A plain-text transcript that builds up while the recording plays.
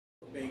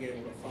being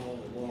able to follow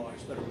the law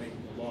instead of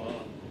making the law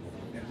up.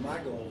 And my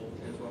goal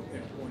is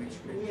appointing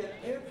Supreme Court. We have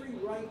every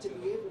right to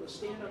be able to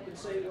stand up and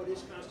say what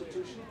is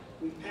constitutional.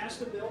 We passed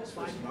the bill.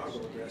 My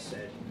inaugural address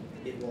said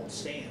it won't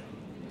stand,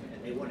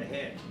 and they went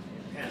ahead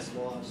and passed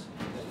laws.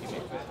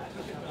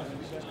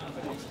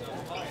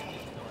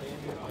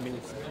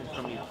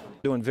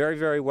 Doing very,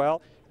 very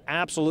well.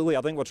 Absolutely.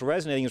 I think what's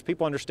resonating is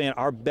people understand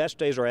our best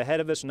days are ahead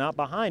of us, not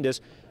behind us.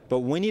 But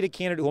we need a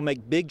candidate who will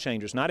make big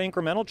changes, not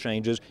incremental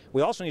changes.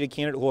 We also need a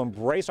candidate who will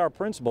embrace our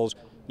principles.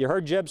 You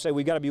heard Jeb say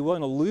we've got to be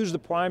willing to lose the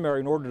primary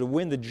in order to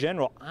win the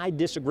general. I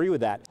disagree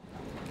with that.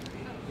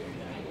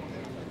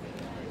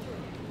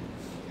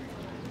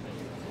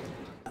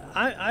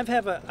 I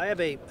have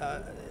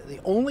the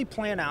only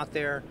plan out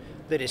there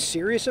that is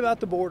serious about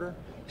the border,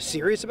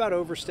 serious about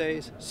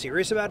overstays,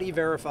 serious about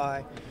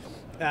E-Verify,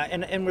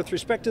 and with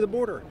respect to the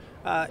border.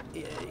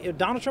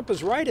 Donald Trump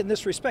is right in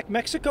this respect.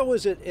 Mexico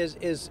is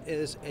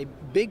a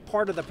big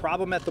part of the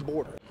problem at the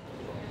border.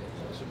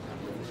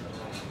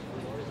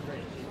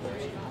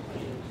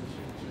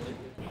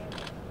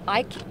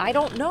 I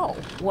don't know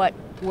what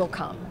will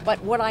come,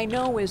 but what I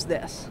know is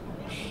this.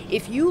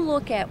 If you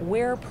look at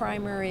where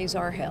primaries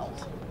are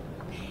held,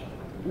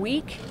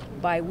 week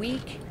by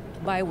week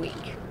by week,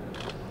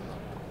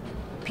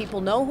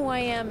 people know who I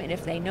am, and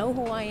if they know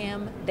who I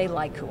am, they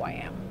like who I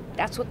am.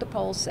 That's what the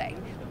polls say,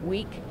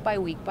 week by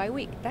week by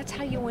week. That's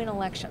how you win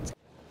elections.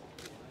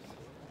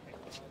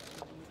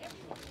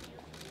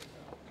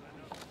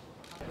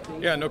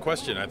 Yeah, no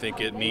question. I think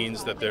it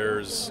means that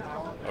there's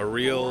a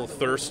real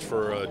thirst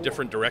for a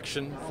different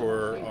direction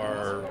for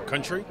our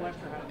country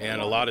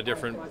and a lot of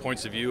different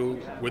points of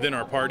view within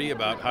our party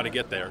about how to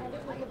get there.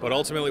 But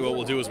ultimately what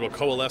we'll do is we'll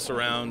coalesce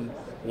around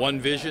one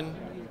vision,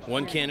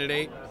 one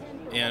candidate,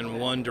 and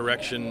one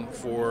direction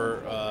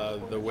for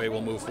the way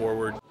we'll move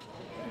forward.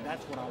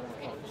 That's what I want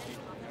to talk to you.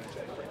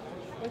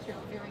 What's your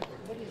feeling?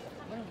 What is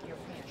your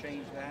plan?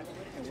 Change that,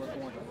 and we're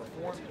going to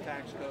reform the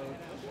tax code,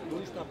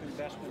 boost up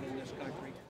investment in this country.